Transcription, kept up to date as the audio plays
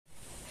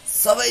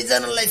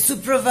सबैजनालाई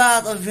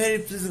सुप्रभात or very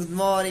pleasant good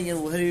morning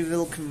and very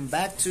welcome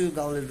back to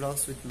Gauli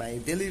Vlogs with my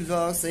daily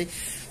vlogs.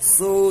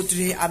 So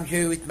today I'm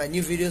here with my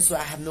new video. So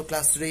I have no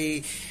class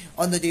today.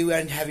 On the day we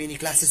aren't having any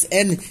classes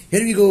and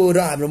here we go. र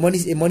हाम्रो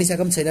मनिषा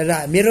कम छैन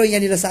र मेरो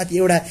यहाँनिर साथी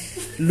एउटा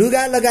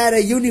लुगा लगाएर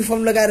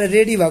युनिफर्म लगाएर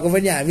रेडी भएको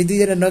पनि हामी दुई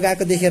जना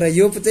नगाएको देखेर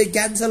यो चाहिँ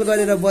क्यान्सल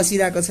गरेर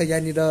बसिरहेको छ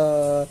यहाँनिर.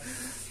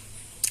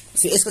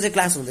 सो यसको चाहिँ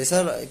क्लास हुँदैछ.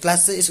 क्लास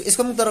चाहिँ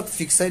यसको पनि तर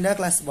फिक्स छैन,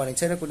 क्लास भनेको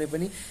छैन कुनै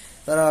पनि.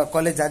 तर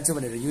कलेज जान्छु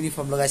भनेर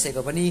युनिफर्म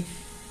लगाइसकेको पनि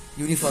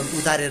युनिफर्म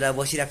उतारेर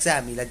बसिरहेको छ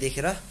हामीलाई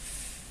देखेर.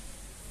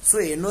 सो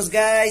हेर्नुहोस्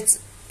गाइज,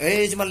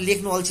 चाहिँ मलाई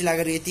लेख्नु अल्छी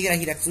लागेर यतिकै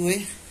राखिरहेको छु है.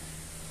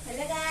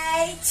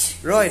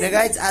 र होइन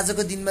गाइज,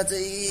 आजको दिनमा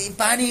चाहिँ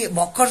पानी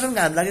भर्खरसम्म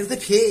घाम लागेको थियो,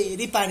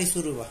 फेरि पानी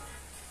सुरु भयो.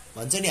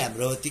 भन्छ नि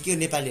हाम्रो त्यो के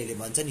नेपालीहरूले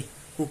भन्छ नि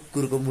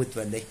कुकुरको मुत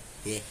भन्दै.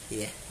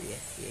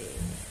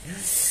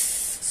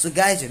 सो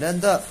गाइज होइन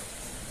अन्त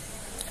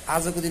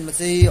आजको दिनमा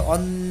चाहिँ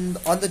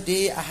on the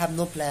day I have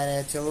no plan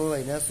at all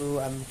होइन. So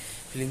I'm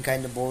feeling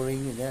kind of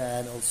boring होइन,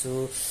 and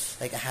also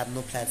like I have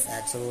no plans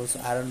at all. So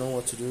I don't know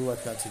what to do,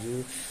 what not to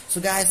do.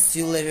 So guys, see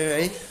you later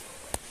है.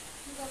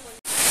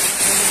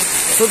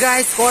 So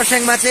guys,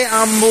 खरसाङमा चाहिँ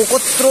आम्बो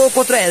कत्रो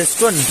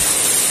hailstone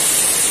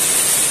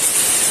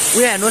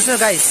उयो हेर्नुहोस् न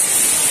guys,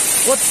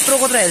 कत्रो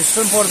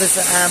हेलस्टोन पर्दैछ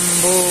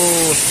आम्बो.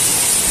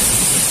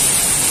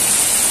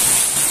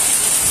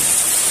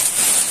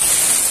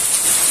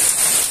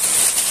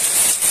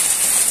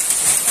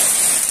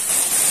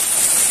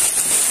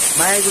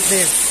 माया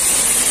गुड्ने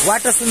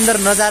वाटर सुन्दर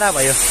नजारा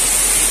भयो.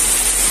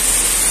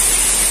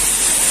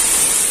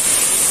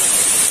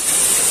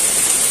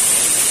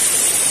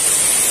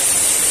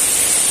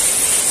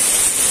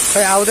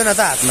 खै आउँदैन त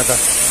हातमा त.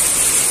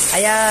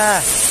 आया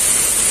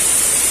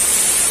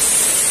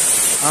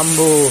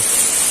आम्बो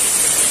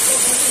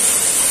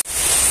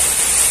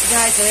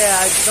गाइस,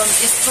 एकदम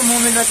यस्तो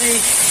मोमेन्टमा चाहिँ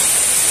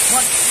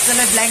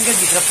मजाले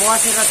ब्ल्याङ्केटभित्र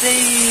पसेर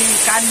चाहिँ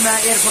कानमा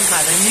इयरफोन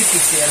खाँदैन नि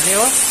फिक्स हेर्ने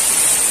हो.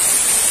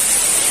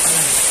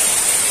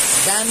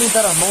 दामी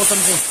तर मौसम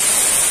चाहिँ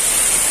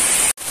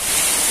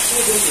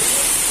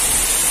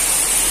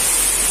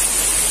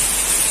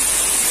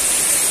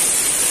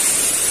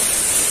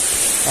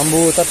अम्बो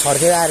त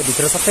छड्केर आएर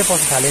भित्र सबै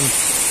पस्न थाल्यो नि.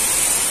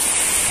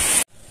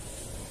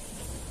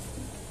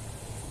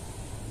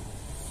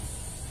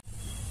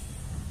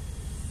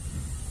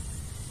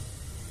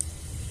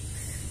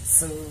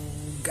 सो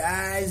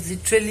गाइज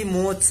लिटरली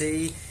म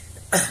चाहिँ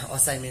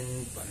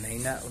असाइनमेन्ट भन्ने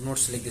होइन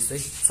नोट्स लेख्दैछु है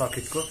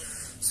सर्किटको.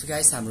 सो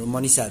गाइस, हाम्रो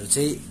मनिषाहरू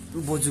चाहिँ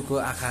बोजूको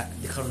आँखा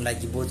देखाउनु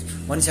लागि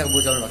मनिषाको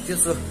बोजू आउनु भएको थियो.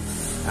 सो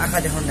आँखा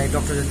देखाउनु लागि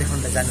डक्टर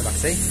देखाउनुलाई जानुभएको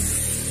छ है.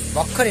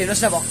 भर्खर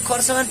हेर्नुहोस् न,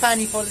 भर्खरसम्म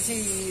पानी पर्दै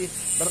चाहिँ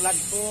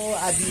डरलाग्दो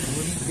आधी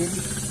भोलि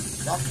बेली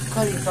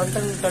भर्खर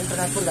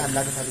टन्टनाको घाम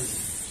लाग्न थाल्यो.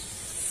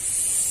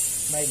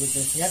 माइ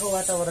बुझ्नुहोस् यहाँको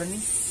वातावरण नि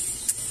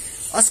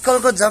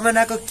आजकलको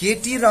जमानाको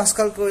केटी र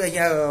आजकलको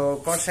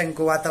यहाँ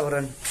खरसाङको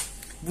वातावरण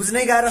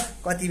बुझ्नै गाह्रो,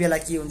 कति बेला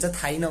के हुन्छ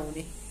थाहै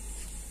नहुने.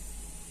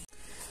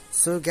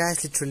 सो ग्यास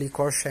लिटरली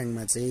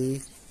खरसाङमा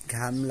चाहिँ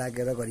घाम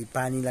लागेर घरि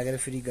पानी लागेर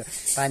फेरि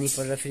पानी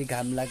परेर फेरि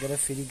घाम लागेर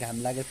फेरि घाम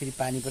लागेर फेरि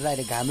पानी परेर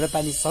अहिले घाम र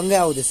पानी सँगै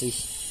आउँदैछ.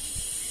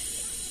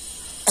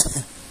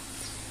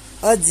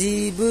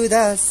 अजीब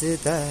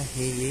दास्ता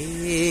हे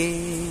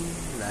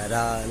ला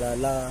ला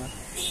ला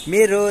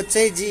मेरो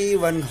चाहिँ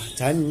जीवन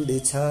झन्ड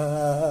छ,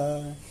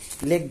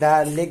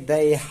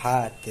 लेख्दै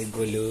हात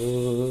गोलो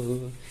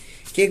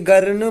के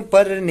गर्नु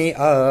पर्ने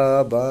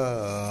अब.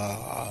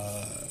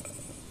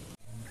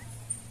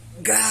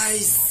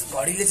 गाइस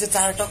घडीले चाहिँ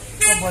 4 टक्क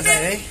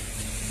बजायो है.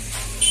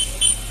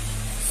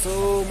 सो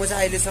म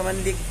चाहिँ अहिलेसम्म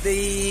लेख्दै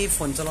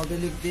फोन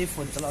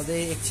चलाउँदै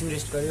एकछिन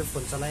रेस्ट गरेँ,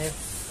 फोन चलाएँ,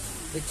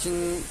 एकछिन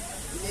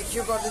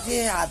लेख्यो गर्दै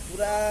थिएँ, हात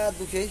पुरा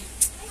दुख्यो है.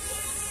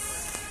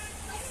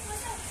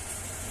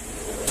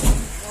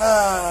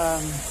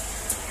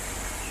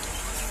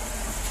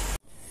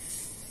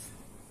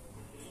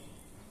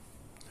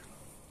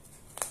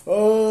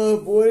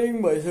 बोरिङ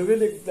भइसक्यो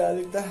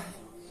लेख्दा.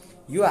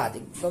 यो हात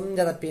एकदम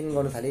ज्यादा पेन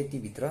गर्नु थाल्यो यति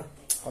भित्र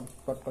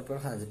कट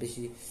खान्छ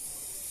बेसी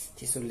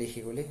त्यसो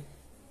लेखेकोले.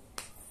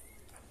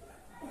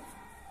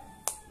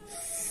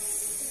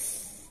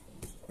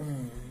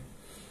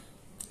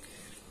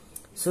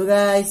 सो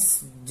गाइस,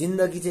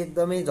 जिन्दगी चाहिँ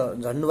एकदमै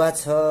झन्डु भएको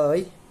छ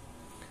है.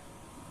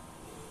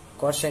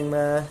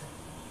 खरसाङमा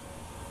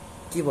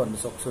के भन्नु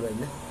सक्छु र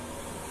होइन,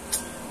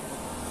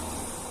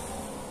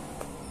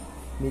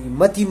 मेरी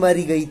मती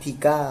मरी गई थी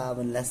का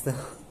भन्ला जस्तो.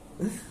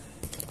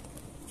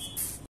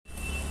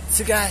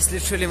 सो गाइस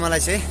लिटरली मलाई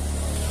चाहिँ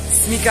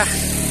स्मिका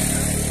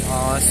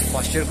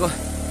फर्स्ट इयरको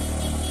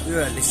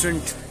उयोहरूले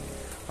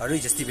स्टुडेन्टहरू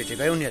जस्तै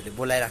भेटेको है, उनीहरूले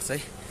बोलाइरहेको छ है.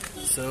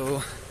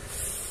 सो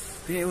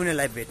फेरि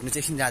उनीहरूलाई भेट्नु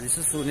चाहिँ एकछिन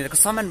जाँदैछु. सो उनीहरूको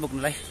सामान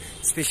बोक्नुलाई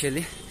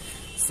specially.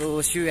 So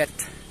C you at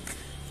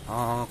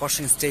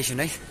Kurseong station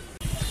है.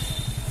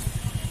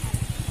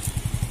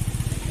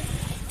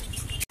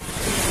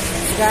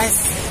 Guys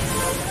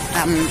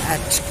I'm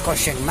at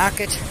Kurseong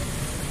market.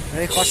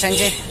 र खरसाङ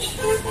चाहिँ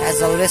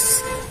एज अलवेज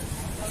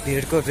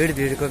भिडको भिड.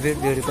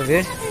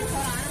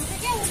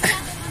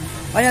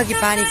 अनि अघि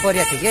पानी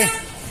परेको थियो कि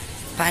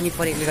पानी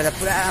परेकोले गर्दा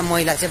पुरा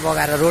मैला चाहिँ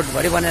बगाएर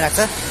रोडभरि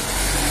बनाइरहेको छ।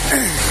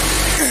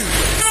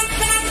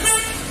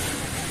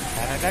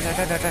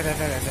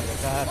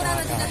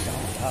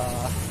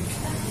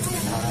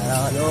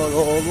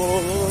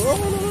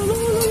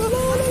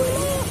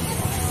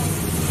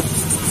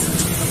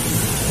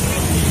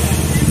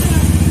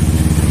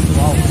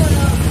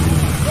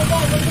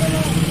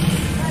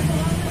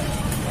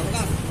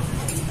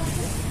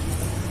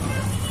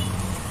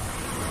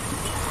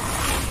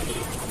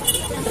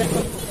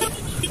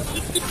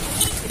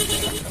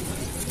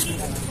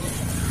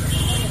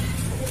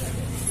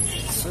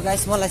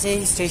 गाइस मलाई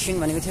चाहिँ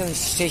स्टेसन भनेको थियो,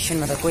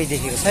 स्टेसनमा त कोही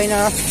देखेको छैन।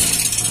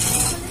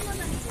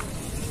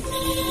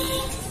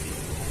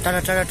 टाढा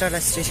टाढा टाढा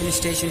स्टेसन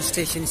स्टेसन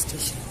स्टेसन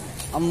स्टेसन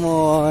अम्मो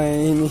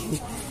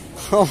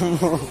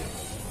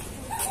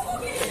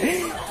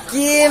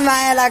के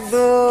माया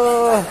लाग्दो।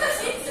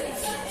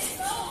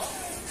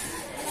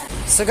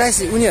 सो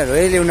गाइस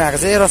उनीहरूले ल्याउनु आएको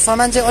चाहिँ र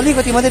सामान चाहिँ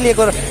अलिकति मात्रै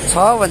लिएको छ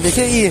भन्दै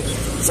थियो। यी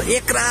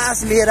एक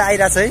रास लिएर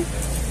आइरहेछ है,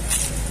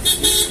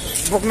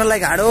 बोक्नलाई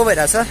गाह्रो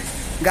भइरहेछ।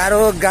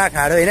 गाह्रो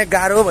गाह्रो होइन,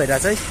 गाह्रो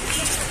भइरहेछ है।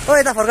 ओ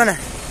यता फर्क न।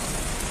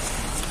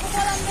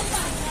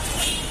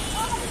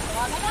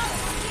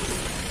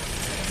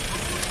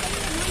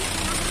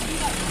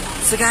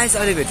 सो गाइस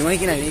अहिले भेटौँ है,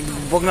 किनभने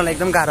बोक्नलाई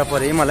एकदम गाह्रो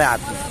पऱ्यो है मलाई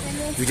हात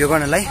भिडियो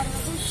गर्नलाई।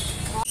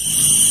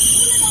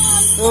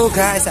 ओ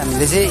गाइस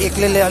हामीले चाहिँ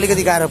एक्लैले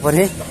अलिकति गाह्रो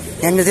पऱ्यो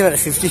यहाँनिर, त्यही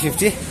भएर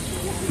 50-50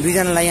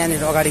 दुईजनालाई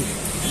यहाँनिर अगाडि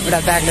एउटा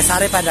ब्यागले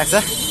साह्रै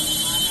पारिरहेको छ।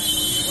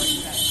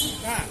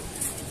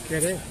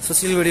 सो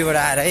सिलगढीबाट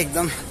आएर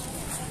एकदम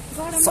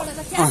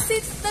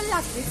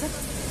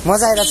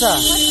मजा आइरहेछ।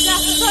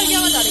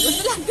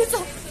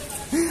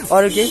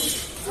 अरू केही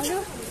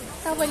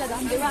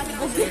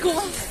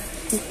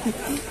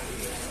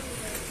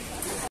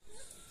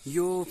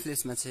यो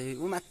प्लेसमा चाहिँ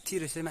ऊ माथि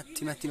रहेछ,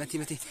 माथि माथि माथि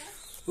माथि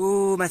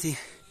ऊ माथि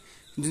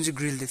जुन चाहिँ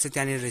ग्रिल देख्छ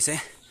त्यहाँनिर रहेछ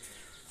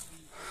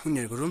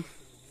उनीहरूको रुम।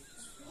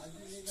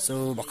 सो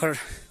भर्खर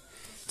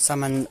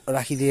सामान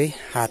राखिदिए है,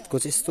 हातको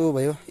चाहिँ यस्तो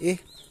भयो। ए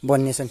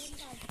बन्ने छ नि,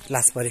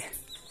 लास परे।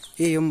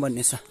 ए यो पनि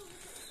बन्ने छ।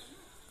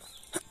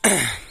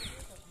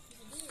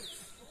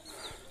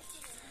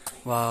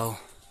 वाउ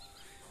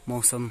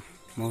मौसम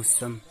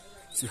मौसम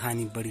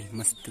सुहानी बढी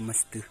मस्त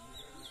मस्त।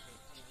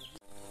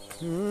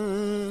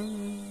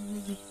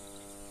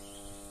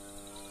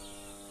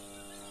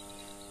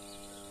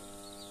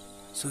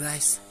 So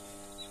guys,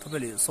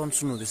 तपाईँले साउन्ड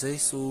सुन्नुहुँदैछ है।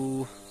 So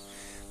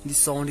this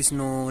sound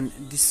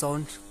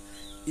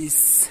is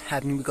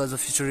happening because of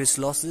fisheries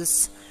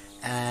losses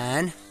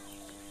and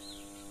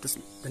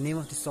the name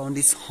of this sound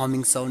is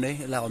humming sound है।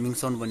 यसलाई humming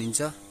sound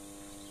भनिन्छ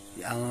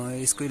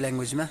यसको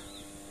ल्याङ्ग्वेजमा,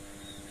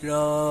 र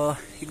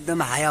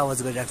एकदम हाई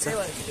आवाज गरिरहेको छ।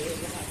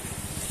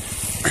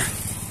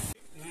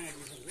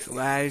 So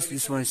guys,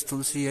 this one is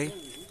तुलसी है।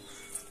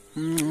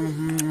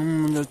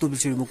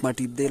 तुलसी मुखमा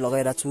टिप्दै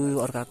लगाइरहेको छु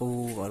अर्काको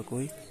घरको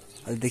है।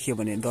 अहिले देखियो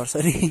भने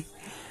डरसरी।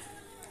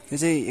 यो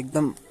चाहिँ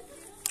एकदम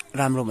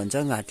राम्रो भन्छ,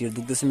 घाँटीहरू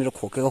दुख्दैछ मेरो,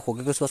 खोकेको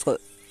खोकेको छ उसको।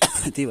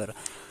 त्यही भएर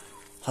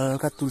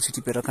हल्का तुलसी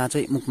टिपेर कहाँ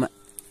चाहिँ मुखमा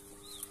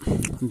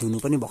धुनु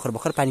पनि भर्खर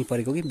भर्खर पानी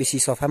परेको कि बेसी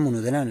सफा पनि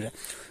हुनुहुँदैन भनेर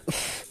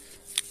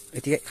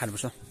यतिकै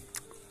खानुपर्छ।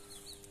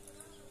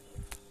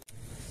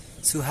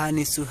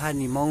 सुहानी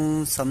सुहानी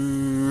मौसम।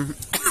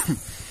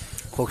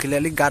 खोकीले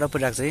अलिक गाह्रो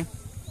परिरहेको छ है,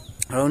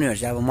 र उनीहरू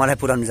चाहिँ अब मलाई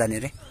पुऱ्याउनु जाने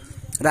अरे,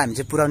 र हामी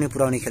चाहिँ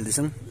पुऱ्याउने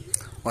खेल्दैछौँ।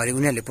 घरि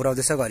उनीहरूले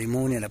पुऱ्याउँदैछ, घरि म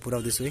उनीहरूलाई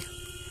पुऱ्याउँदैछु है।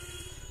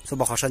 सो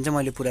भर्खरसम्म चाहिँ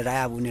मैले पुऱ्याएर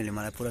अब उनीहरूले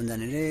मलाई पुऱ्याउनु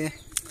जाने अरे।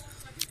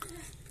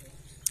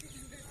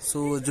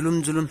 सो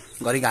जुलुम जुलुम,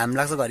 घरि घाम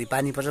लाग्छ, घरि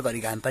पानी पर्छ, घरि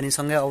घाम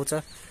पानीसँगै आउँछ।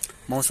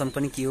 मौसम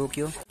पनि के हो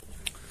के हो।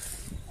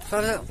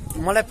 तर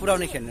मलाई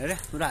पुऱ्याउने खेल्ने अरे,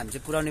 र हामी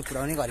चाहिँ पुऱ्याउने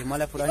घरि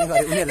मलाई पुऱ्याउने,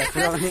 घरि उनीहरूलाई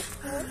पुऱ्याउने।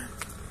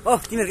 ओ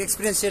तिमीहरूको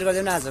एक्सपिरियन्स सेयर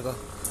गरिदेऊ न आजको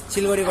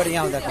सिलगढीबाट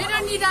यहाँ आउँदा।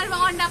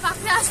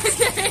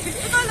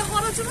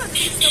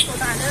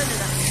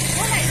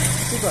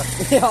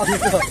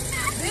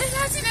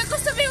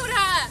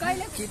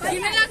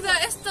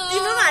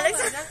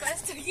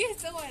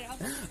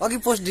 अघि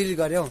पोस्ट डिलिट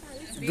गर्यो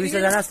 200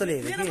 जना जस्तो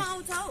हेरेँ कि।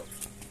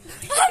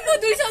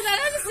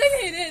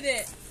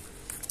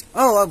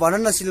 औ भन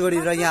न सिलगढी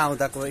र यहाँ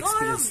आउँदाको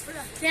एक्सपिरियन्स।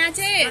 त्यहाँ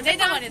चाहिँ त्यही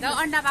त भने त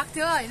अन्डा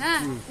पाक्थ्यो होइन,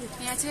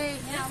 यहाँ चाहिँ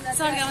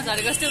सर्गामा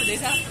झरेको जस्तो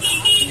हुँदैछ।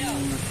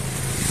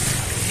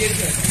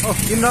 ओ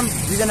तिम्रो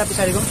दुईजना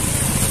पछाडिको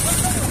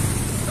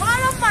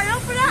गरम भयो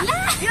पुरा।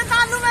 यो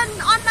तालुमा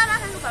अन्डा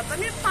राखेको भए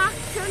पनि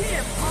पाक्थ्यो नि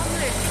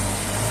अमलेट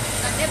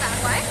भन्ने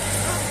भएको है।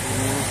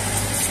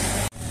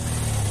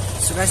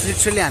 सो गाइस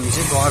लिटरली हामी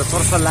चाहिँ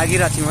घरतर्फ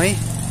लागिरहेको थियौँ है,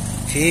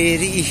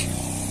 फेरि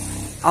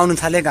आउनु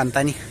थाल्यो घाम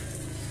पानी।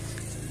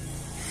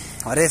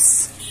 हरेस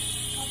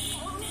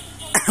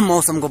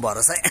मौसमको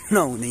भरोसा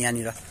नहुने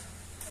यहाँनिर।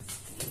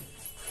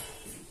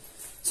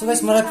 सो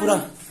गाइस मलाई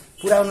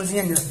पुऱ्याउनु चाहिँ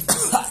यहाँनिर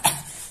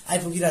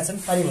आइपुगिरहेको छ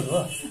नि पानीहरू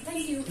हो।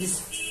 प्लिज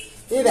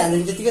ए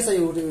भ्यान त्यतिकै छ।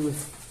 यो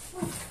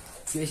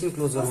एकछिन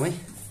क्लोज गरौँ है।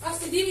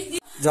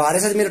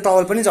 झरेछ मेरो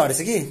टवल पनि झरेछ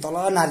कि, तल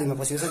नालीमा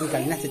पसेको छ,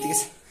 निकालिन त्यतिकै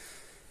छ।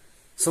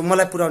 सो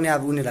मलाई पुऱ्याउने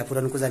अब उनीहरूलाई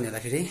पुऱ्याउनु को जाने होला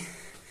फेरि।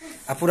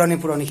 अब पुऱ्याउने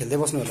खेल्दै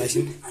बस्नु होला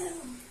एकछिन।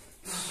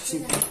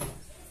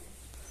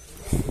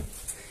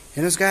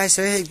 हेर्नुस् गाइस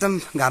है एकदम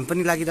घाम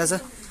पनि लागिरहेछ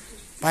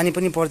पानी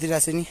पनि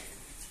पर्दिरहेछ नि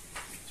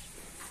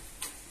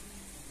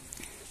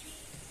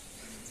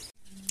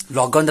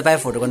भ्लग गर्न त पाए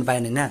फोटो गर्न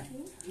पाएन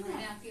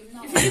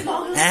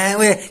हैन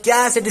ओए क्या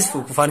सेटिस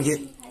फर्के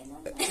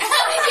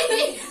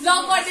लङ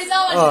गर्दै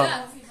जाऊ भनेर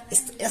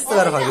यस्तो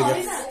गरेर फर्कियो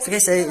सो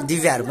गाइस है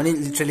दिव्याहरु पनि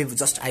लिटरली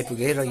जस्ट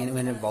आइपुगे र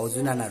यहाँ भाउजू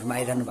नानाहरुमा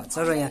आइरहनु भएको छ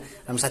र यहाँ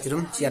हाम्रो साथीहरु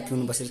पनि चिया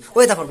पिउनु बसेर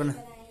ओ यता फर्कन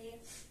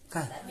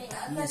कहाँ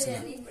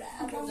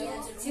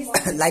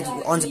लाइट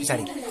अन छ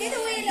पछाडी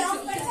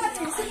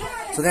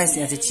सो गाइस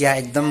यहाँ चाहिँ चिया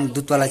एकदम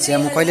दुधवाला चिया म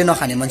कहिले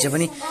नखाने मान्छे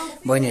पनि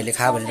बहिनीहरुले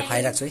खा भनेर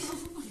खुवाइराख्छ है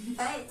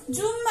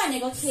जुम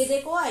भनेको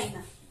खेदेको हैन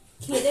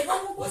खेदेको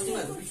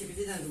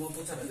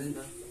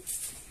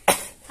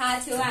थाहा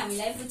थियो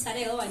हामीलाई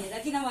पुच्छारै हो भनेर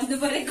किन भन्नु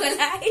परेको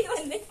लागि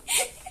भन्ने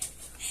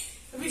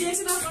भिडियो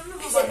सुना गर्नु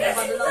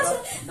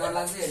डर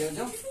लाग्छ हेर्यो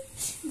जाऊ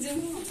जुम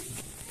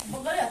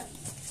बगरे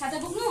छाता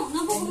बोक्नु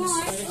नबोक्नु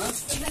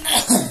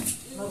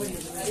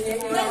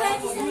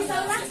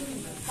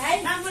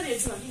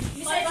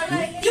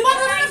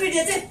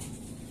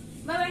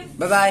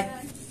बाइ बाइ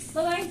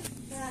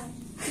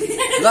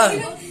ल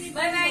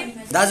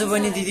दाजु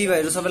बहिनी दिदी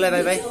भाइहरु सबैलाई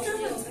बाइ बाइ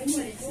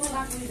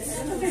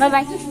बाइ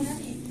बाइ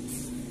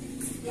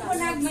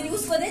नागमणि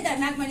उसको दे त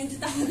नागमणि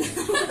जुत्ता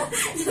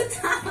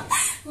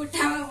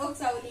खुट्टामा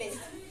बोक्छ उसले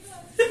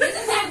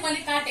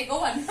नागमणि काटेको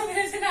भन्नु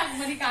मेरो चाहिँ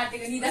नागमणि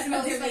काटेको निदासमा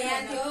थियो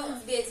यहाँ थियो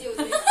बेच्यो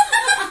उसले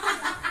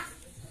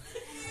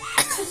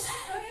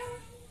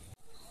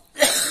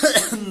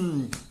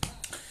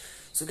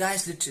सो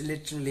गाइस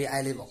लिटरली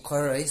अहिले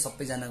भर्खर है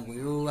सबैजना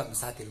गयो आफ्नो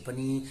साथीहरु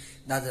पनि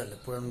दादाहरुले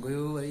पुरान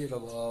गयो है र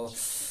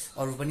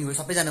अरु पनि गयो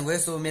सबैजना गयो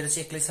सो मेरो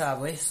चाहिँ एक्लै छ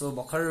अब है सो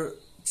भर्खर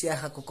चिया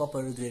खाएको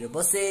कपहरु धुएर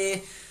बसे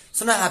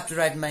so now I have to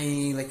write my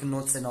like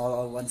notes and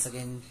all once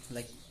again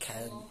like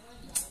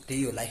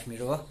त्यही हो लाइफ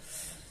मेरो हो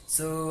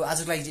सो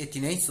आजको लागि चाहिँ यति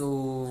नै so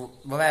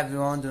bye bye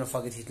everyone, do not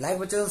forget to hit like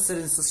button, share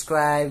and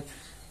subscribe.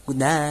 Good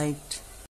night.